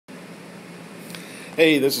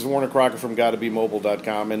Hey, this is Warner Crocker from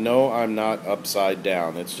GottaBeMobile.com, and no, I'm not upside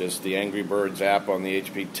down. It's just the Angry Birds app on the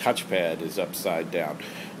HP TouchPad is upside down.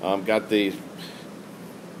 Got the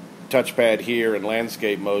touchpad here in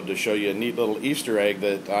landscape mode to show you a neat little Easter egg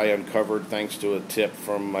that I uncovered thanks to a tip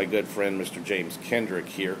from my good friend Mr. James Kendrick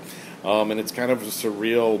here. And it's kind of a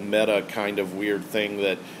surreal, meta kind of weird thing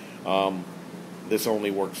that this only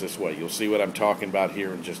works this way. You'll see what I'm talking about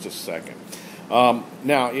here in just a second.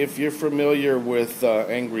 Now, if you're familiar with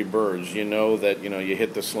Angry Birds, you know that you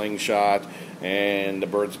hit the slingshot and the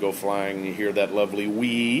birds go flying. You hear that lovely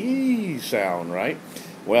wee sound, right?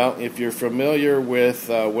 Well, if you're familiar with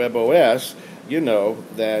WebOS, you know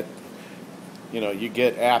that you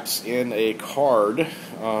get apps in a card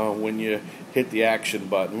when you hit the action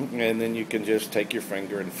button, and then you can just take your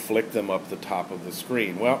finger and flick them up the top of the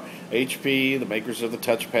screen. Well, HP, the makers of the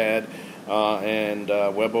touchpad, and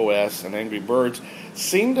WebOS and Angry Birds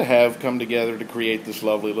seem to have come together to create this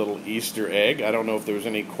lovely little Easter egg. I don't know if there was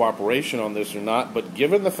any cooperation on this or not, but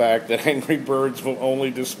given the fact that Angry Birds will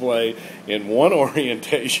only display in one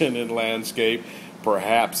orientation in landscape,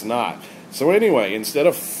 perhaps not. So anyway, instead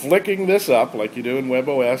of flicking this up like you do in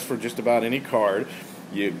WebOS for just about any card,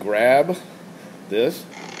 you grab this.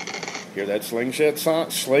 Hear that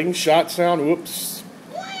slingshot sound? Whoops.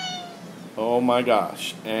 Oh my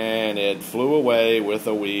gosh. And it flew away with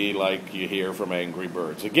a wee like you hear from Angry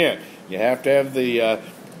Birds. Again, you have to have the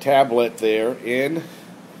tablet there in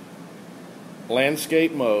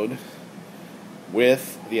landscape mode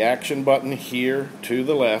with the action button here to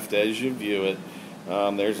the left as you view it.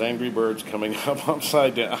 There's Angry Birds coming up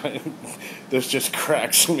upside down. This just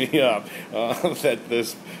cracks me up that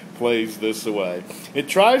this plays this away. It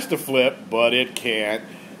tries to flip, but it can't.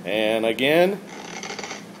 And again,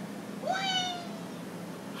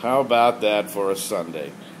 how about that for a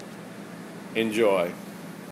Sunday? Enjoy.